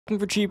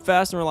Looking for cheap,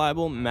 fast, and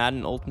reliable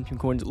Madden Ultimate Team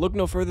coins? Look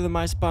no further than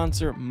my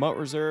sponsor, MUT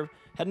Reserve.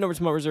 Head over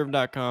to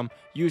MUTReserve.com.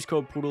 Use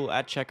code Poodle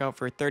at checkout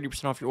for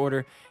 30% off your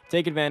order.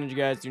 Take advantage,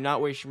 guys. Do not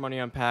waste your money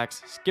on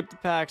packs. Skip the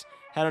packs.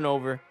 Head on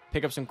over.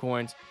 Pick up some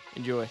coins.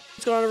 Enjoy.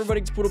 What's going on,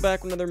 everybody? It's Poodle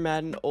back with another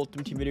Madden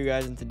Ultimate Team video,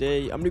 guys. And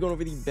today, I'm going to be going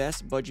over the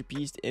best budget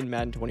piece in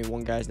Madden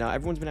 21, guys. Now,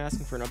 everyone's been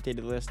asking for an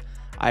updated list.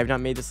 I have not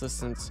made this list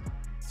since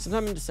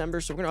sometime in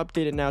December, so we're going to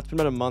update it now. It's been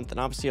about a month, and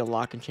obviously a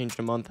lot can change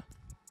in a month.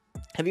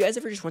 Have you guys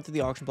ever just went to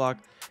the auction block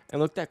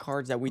and looked at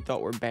cards that we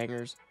thought were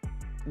bangers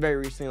very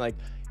recently? Like,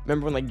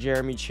 remember when like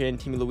Jeremy Chin,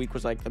 Team of the Week,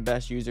 was like the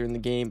best user in the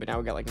game, but now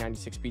we got like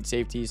 96 speed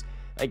safeties.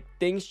 Like,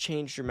 things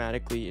change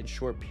dramatically in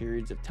short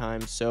periods of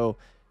time, so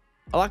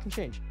a lot can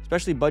change,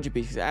 especially budget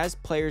pieces. As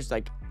players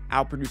like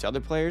outproduce other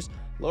players,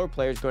 lower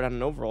players go down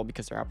in overall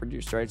because they're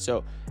outproduced, right?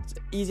 So it's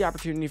an easy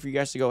opportunity for you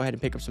guys to go ahead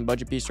and pick up some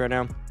budget piece right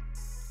now.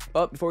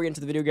 But before we get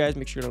into the video, guys,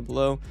 make sure you're down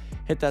below,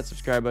 hit that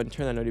subscribe button,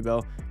 turn that noty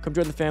bell, come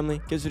join the family,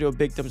 give this video a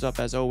big thumbs up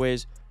as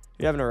always.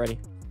 If you haven't already,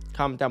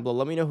 comment down below.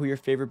 Let me know who your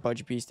favorite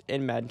budget piece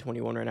in Madden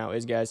 21 right now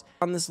is, guys.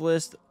 On this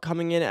list,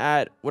 coming in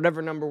at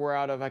whatever number we're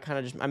out of,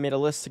 I made a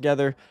list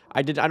together.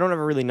 I don't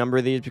ever really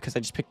number these because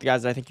I just picked the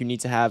guys that I think you need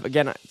to have.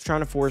 Again, I'm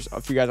trying to force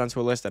a few guys onto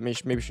a list that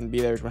maybe shouldn't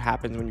be there is what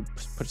happens when you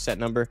put a set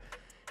number.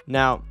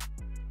 Now,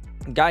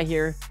 guy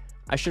here,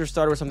 I should have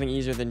started with something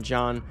easier than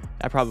John.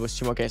 That probably was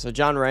too much. Okay, so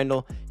John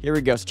Randall. Here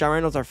we go. So John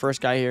Randall's our first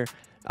guy here.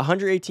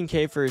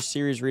 118K for his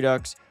series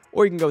redux,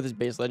 or you can go with his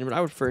base legend, but I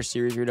would prefer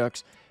series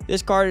redux.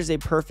 This card is a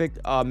perfect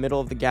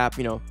middle of the gap,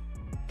 you know,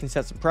 can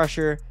set some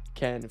pressure,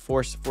 can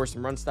force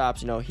some run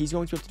stops. You know, he's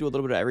going to have to do a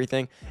little bit of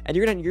everything, and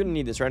you're gonna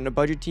need this, right? In a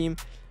budget team,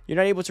 you're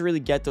not able to really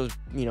get those,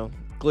 you know,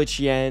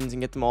 glitchy ends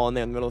and get them all in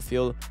there in the middle of the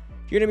field.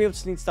 You're going to be able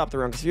to need to stop the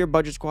run, because if you're a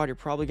budget squad, you're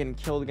probably getting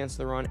killed against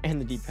the run and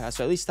the deep pass,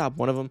 so at least stop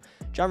one of them.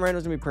 John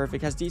Randall's going to be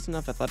perfect, has decent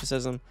enough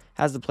athleticism,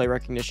 has the play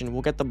recognition.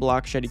 We'll get the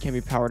block shed. He can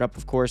be powered up,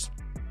 of course.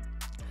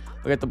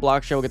 We'll get the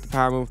block shed, we'll get the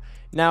power move.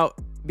 Now,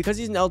 because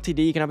he's an LTD,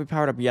 he cannot be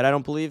powered up yet, I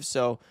don't believe,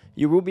 so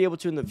you will be able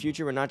to in the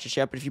future, but not just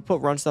yet. But if you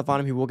put run stuff on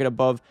him, he will get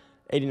above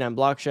 89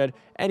 block shed,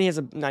 and he has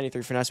a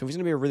 93 finesse move. He's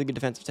going to be a really good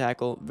defensive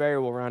tackle, very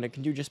well rounded,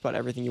 can do just about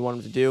everything you want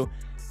him to do.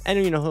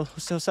 And, you know,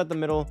 he'll set the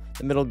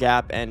middle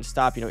gap and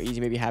stop, you know,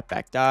 easy maybe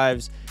halfback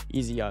dives,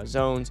 easy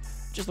zones,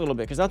 just a little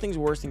bit, because nothing's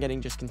worse than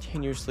getting just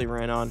continuously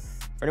ran on.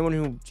 For anyone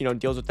who, you know,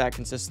 deals with that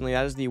consistently,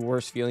 that is the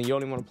worst feeling. You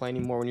don't even want to play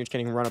anymore when you're just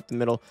getting run up the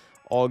middle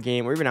all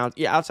game, or even out.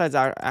 Yeah, outside's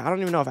out. I don't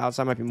even know if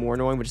outside might be more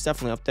annoying, but it's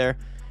definitely up there.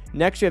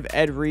 Next, we have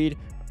Ed Reed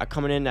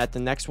coming in at the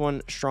next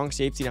one, strong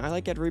safety. Now, I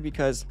like Ed Reed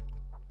because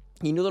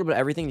he knew a little bit of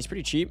everything. He's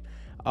pretty cheap.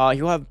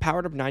 He will have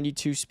powered up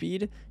 92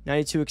 speed,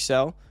 92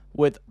 excel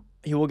with.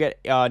 He will get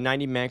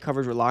 90 man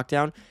coverage with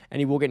lockdown, and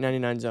he will get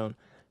 99 zone.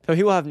 So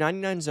he will have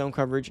 99 zone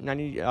coverage,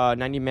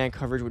 90 man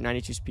coverage with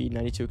 92 speed,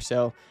 92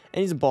 excel,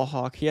 and he's a ball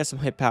hawk. He has some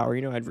hit power.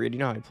 You know Ed Reed. You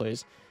know how he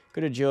plays.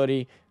 Good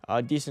agility,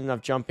 decent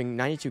enough jumping,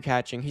 92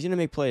 catching. He's going to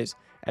make plays.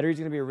 Ed Reed's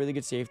going to be a really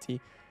good safety.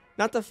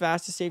 Not the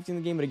fastest safety in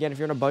the game, but again, if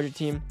you're on a budget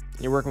team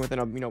and you're working within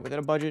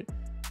a budget,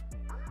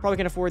 probably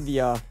can afford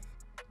the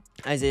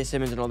Isaiah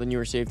Simmons and all the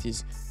newer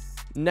safeties.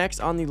 Next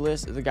on the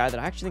list is a guy that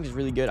I actually think is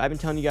really good. I've been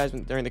telling you guys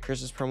during the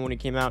Christmas promo when he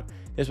came out,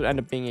 this would end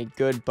up being a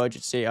good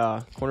budget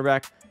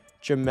cornerback.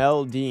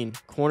 Jamel Dean,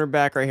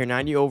 cornerback right here,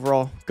 90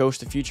 overall,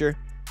 ghost of future.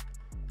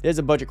 There's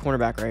a budget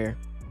cornerback right here.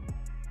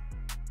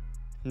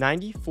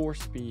 94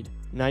 speed,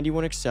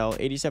 91 excel,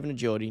 87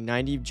 agility,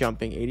 90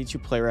 jumping, 82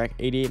 play rec,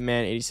 88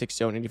 man, 86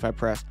 zone, 85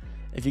 press.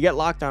 If you get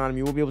locked on him,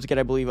 you will be able to get,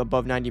 I believe,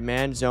 above 90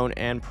 man, zone,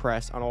 and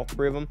press on all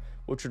three of them,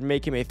 which would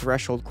make him a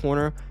threshold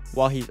corner,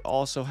 while he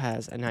also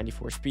has a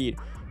 94 speed.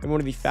 And one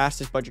of the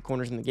fastest budget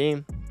corners in the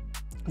game.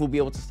 Will be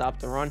able to stop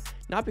the run,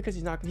 not because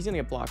he's going to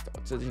get blocked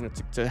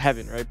to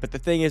heaven, right? But the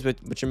thing is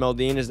with Jamel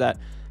Dean is that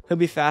he'll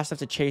be fast enough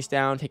to chase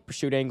down, take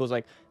pursuit angles.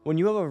 Like, when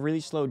you have a really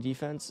slow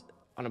defense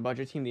on a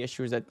budget team, the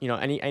issue is that, you know,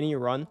 any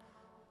run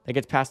that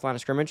gets past the line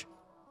of scrimmage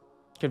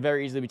could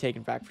very easily be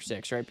taken back for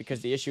 6, right?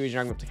 Because the issue is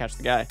you're not going to be able to catch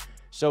the guy.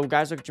 So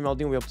guys like Jamel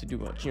Dean will be able to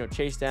do, you know,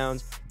 chase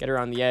downs, get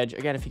around the edge.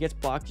 Again, if he gets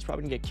blocked, he's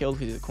probably going to get killed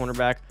because he's a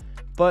cornerback.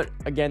 But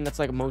again, that's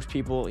like most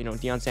people, you know,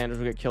 Deion Sanders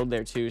will get killed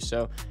there too.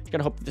 So you got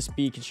to hope that the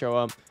speed can show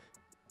up.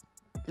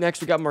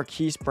 Next, we got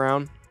Marquise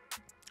Brown.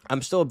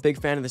 I'm still a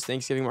big fan of this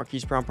Thanksgiving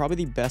Marquise Brown. Probably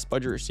the best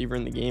budget receiver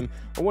in the game,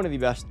 or one of the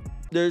best.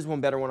 There's one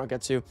better one I'll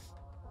get to.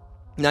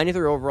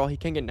 93 overall. He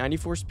can get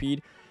 94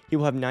 speed. He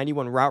will have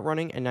 91 route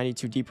running and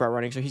 92 deep route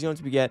running. So he's going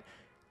to get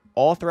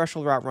all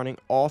threshold route running,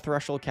 all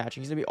threshold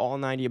catching. He's going to be all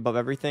 90 above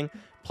everything,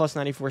 plus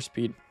 94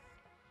 speed.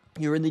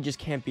 You really just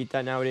can't beat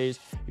that nowadays.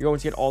 You're going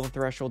to get all the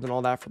threshold and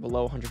all that for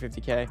below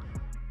 150K.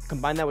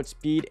 Combine that with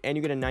speed, and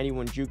you get a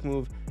 91 juke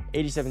move,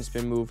 87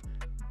 spin move.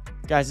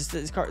 Guys,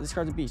 this card's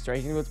a beast, right?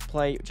 He's gonna be able to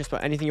play just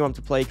about anything you want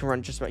him to play. He can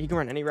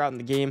run any route in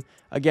the game.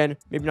 Again,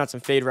 maybe not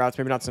some fade routes,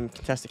 maybe not some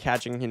contested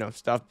catching, you know,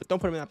 stuff, but don't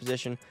put him in that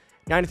position.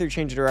 93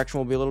 change of direction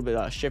will be a little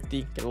bit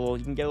shifty. You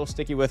can get a little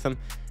sticky with him.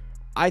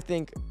 I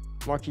think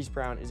Marquise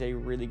Brown is a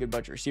really good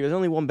budget receiver. There's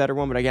only one better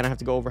one, but again, I have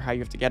to go over how you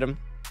have to get him.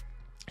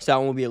 So that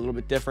one will be a little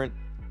bit different.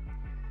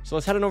 So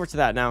let's head on over to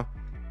that now.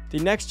 The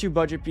next two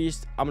budget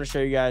beasts I'm going to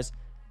show you guys.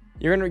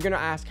 You're gonna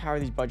ask how are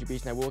these budget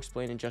beasts, and I will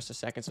explain in just a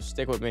second, so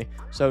stick with me.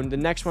 So the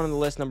next one on the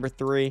list, number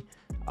 3,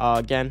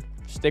 again,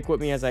 stick with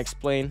me as I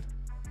explain.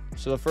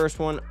 So the first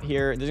one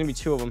here, there's gonna be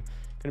 2 of them.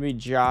 Gonna be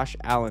Josh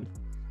Allen.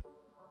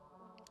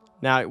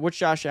 Now, which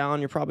Josh Allen,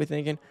 you're probably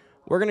thinking?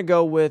 We're gonna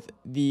go with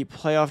the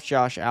playoff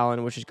Josh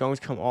Allen, which is going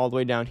to come all the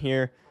way down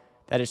here.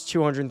 That is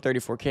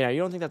 234K. Now,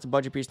 you don't think that's a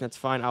budget beast, and that's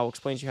fine. I'll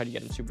explain to you how to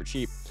get him super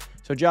cheap.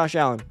 So Josh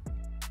Allen,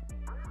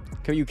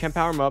 you can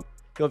power him up.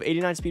 He'll have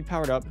 89 speed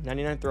powered up,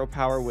 99 throw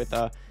power with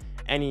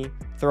any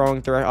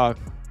throwing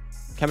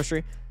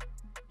chemistry.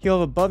 He'll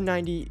have above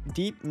 90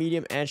 deep,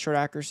 medium, and short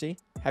accuracy.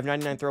 Have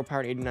 99 throw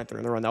power and 89 throw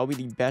in the run. That will be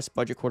the best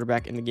budget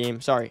quarterback in the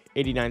game. Sorry,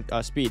 89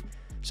 speed.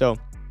 So,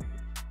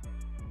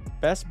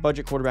 best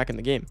budget quarterback in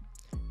the game.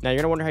 Now, you're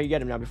going to wonder how you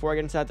get him. Now, before I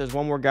get into that, there's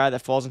one more guy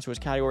that falls into his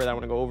category that I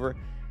want to go over,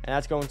 and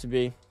that's going to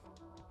be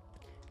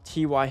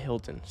T.Y.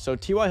 Hilton. So,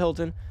 T.Y.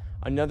 Hilton,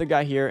 another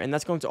guy here, and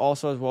that's going to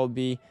also as well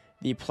be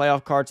the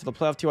playoff card. So the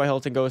playoff T.Y.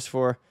 Hilton goes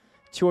for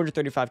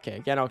 235K.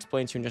 Again, I'll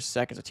explain to you in just a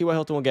second. So T.Y.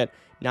 Hilton will get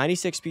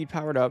 96 speed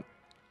powered up.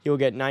 He will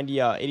get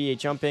 88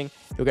 jumping.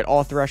 He'll get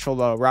all threshold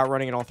route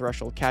running and all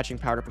threshold catching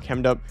powered up and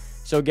chemmed up.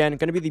 So again,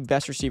 going to be the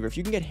best receiver. If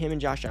you can get him and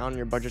Josh Allen in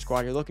your budget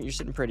squad, you're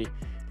sitting pretty.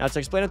 Now to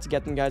explain how to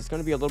get them, guys, it's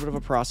going to be a little bit of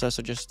a process.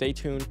 So just stay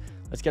tuned.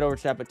 Let's get over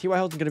to that. But T.Y.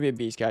 Hilton's going to be a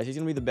beast, guys. He's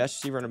going to be the best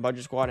receiver in a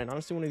budget squad, and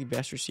honestly one of the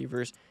best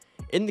receivers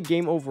in the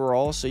game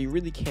overall. So you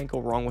really can't go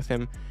wrong with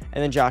him.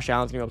 And then Josh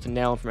Allen's going to be able to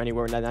nail him from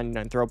anywhere with that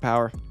 99 throw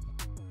power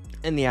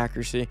and the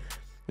accuracy.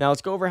 Now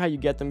let's go over how you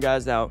get them,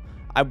 guys. Now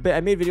I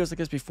made videos like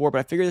this before, but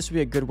I figured this would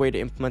be a good way to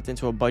implement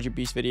into a budget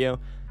beast video.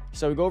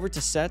 So we go over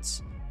to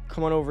sets,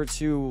 come on over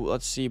to,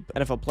 let's see,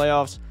 NFL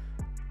playoffs.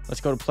 Let's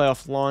go to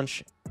playoff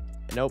launch.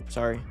 Nope,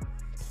 sorry,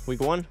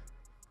 week 1.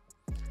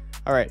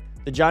 All right,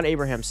 the John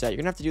Abraham set. You're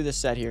gonna have to do this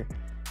set here.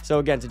 So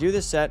again, to do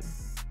this set,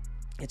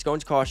 it's going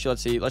to cost you,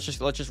 let's see, let's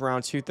just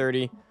round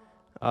 230.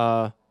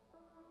 Let's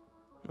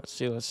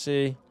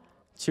see,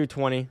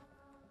 220,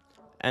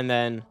 and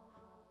then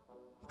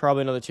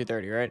probably another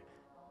 230, right?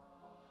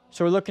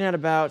 So we're looking at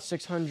about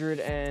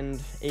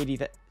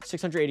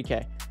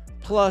 680K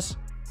plus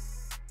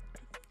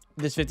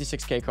this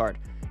 56K card.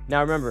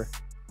 Now remember,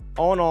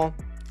 all in all,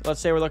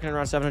 let's say we're looking at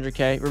around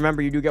 700K.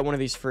 Remember, you do get one of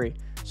these free.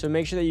 So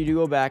make sure that you do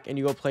go back and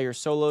you go play your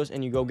solos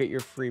and you go get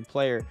your free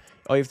player.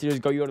 All you have to do is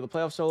you go to the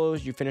playoff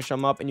solos, you finish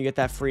them up, and you get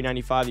that free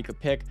 95 you could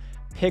pick.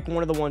 Pick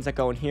one of the ones that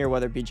go in here,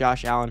 whether it be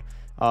Josh Allen,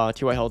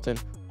 T.Y. Hilton,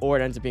 or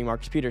it ends up being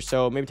Marcus Peters.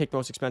 So maybe take the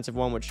most expensive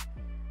one, which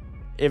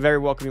it very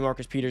well could be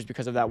Marcus Peters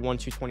because of that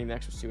 220,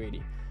 next was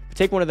 280. But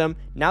take one of them.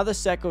 Now the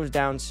set goes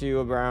down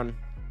to around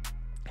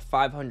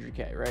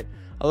 500K, right?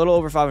 A little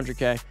over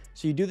 500K.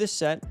 So you do this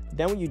set.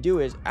 Then what you do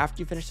is,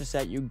 after you finish the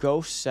set, you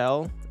go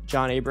sell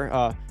John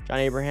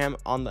Abraham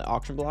on the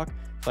auction block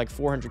for like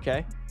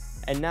 400K.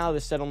 And now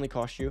this set only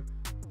costs you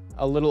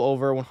a little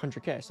over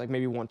 100K. So like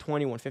maybe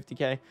 120,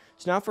 150K.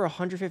 So now for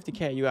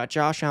 150K, you got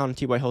Josh Allen and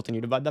T.Y. Hilton.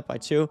 You divide that by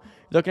 2. You're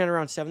looking at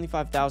around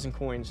 75,000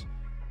 coins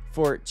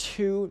for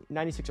 2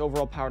 96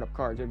 overall powered up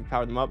cards. If you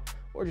power them up,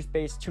 or just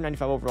base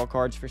 295 overall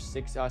cards for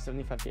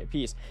 75K a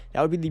piece.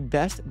 That would be the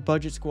best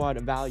budget squad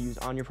values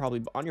on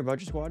your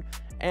budget squad,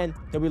 and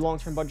they'll be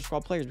long-term budget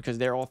squad players because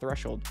they're all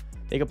threshold.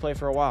 They could play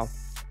for a while.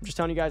 I'm just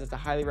telling you guys, it's a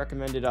highly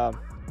recommended. I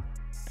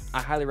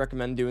highly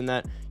recommend doing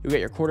that. You'll get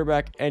your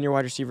quarterback and your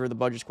wide receiver of the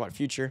budget squad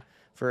future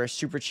for a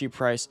super cheap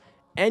price,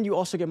 and you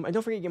also get. And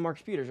don't forget you get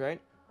Marcus Peters, right?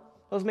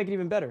 Let's make it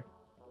even better.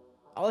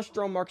 Let's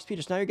throw Marcus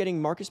Peters. Now you're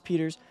getting Marcus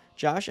Peters,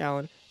 Josh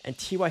Allen, and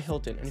T.Y.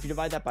 Hilton. And if you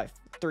divide that by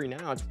 3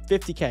 now, it's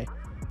 50K.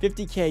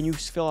 50K, and you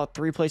fill out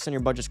 3 places on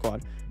your budget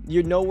squad.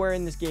 You're nowhere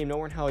in this game,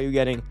 nowhere in hell are you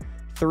getting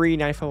 3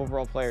 95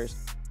 overall players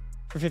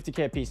for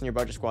 50K a piece in your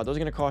budget squad. Those are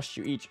going to cost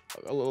you each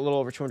a little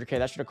over 200K.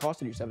 That should have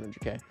costed you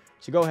 700K.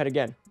 So go ahead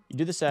again. You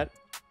do the set.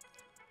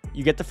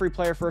 You get the free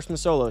player first in the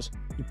solos.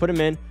 You put him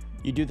in.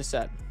 You do the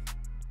set.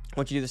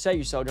 Once you do the set,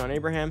 you sell John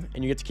Abraham,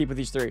 and you get to keep with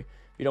these 3. If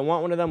you don't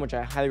want one of them, which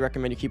I highly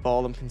recommend you keep all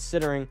of them,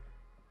 considering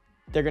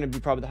they're going to be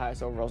probably the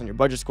highest overalls in your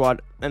budget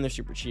squad, and they're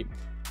super cheap.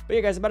 But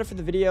yeah, guys, about it for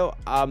the video.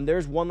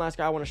 There's one last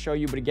guy I want to show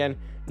you, but again,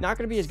 not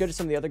going to be as good as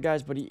some of the other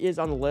guys, but he is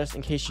on the list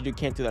in case you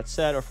can't do that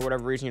set, or for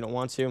whatever reason you don't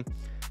want to.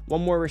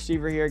 One more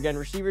receiver here. Again,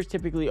 receivers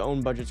typically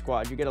own budget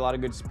squads. You get a lot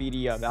of good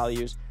speedy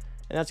values,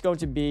 and that's going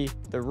to be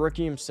the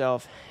rookie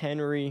himself,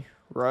 Henry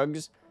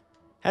Ruggs.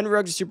 Henry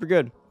Ruggs is super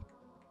good.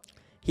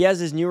 He has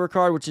his newer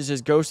card, which is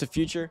his Ghost of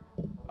Future.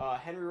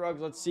 Henry Ruggs,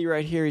 let's see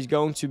right here. He's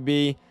going to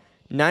be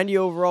 90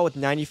 overall with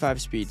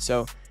 95 speed.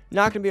 So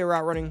not going to be a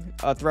route running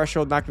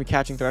threshold, not going to be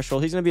catching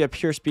threshold. He's going to be a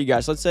pure speed guy.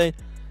 So let's say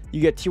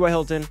you get T.Y.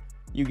 Hilton,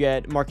 you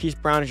get Marquise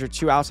Brown as your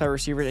 2 outside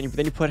receivers, and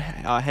then you put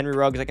Henry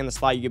Ruggs like in the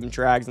slot. You give him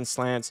drags and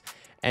slants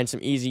and some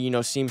easy,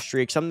 seam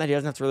streak, something that he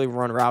doesn't have to really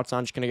run routes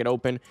on, just going to get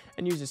open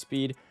and use his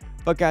speed.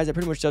 But guys, that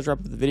pretty much does wrap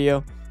up the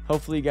video.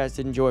 Hopefully you guys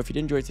did enjoy. If you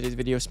did enjoy today's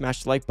video,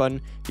 smash the like button.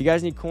 If you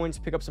guys need coins,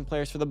 pick up some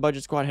players for the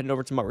budget squad, head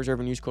over to Mutt Reserve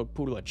and use code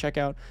Poodle at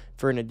checkout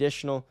for an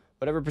additional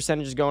whatever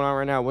percentage is going on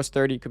right now. It was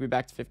 30, could be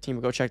back to 15,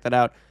 but go check that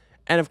out.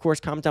 And of course,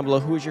 comment down below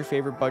who is your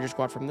favorite budget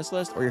squad from this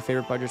list or your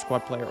favorite budget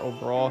squad player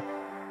overall.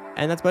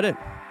 And that's about it.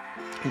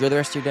 Enjoy the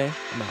rest of your day.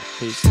 I'm out.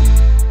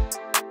 Peace.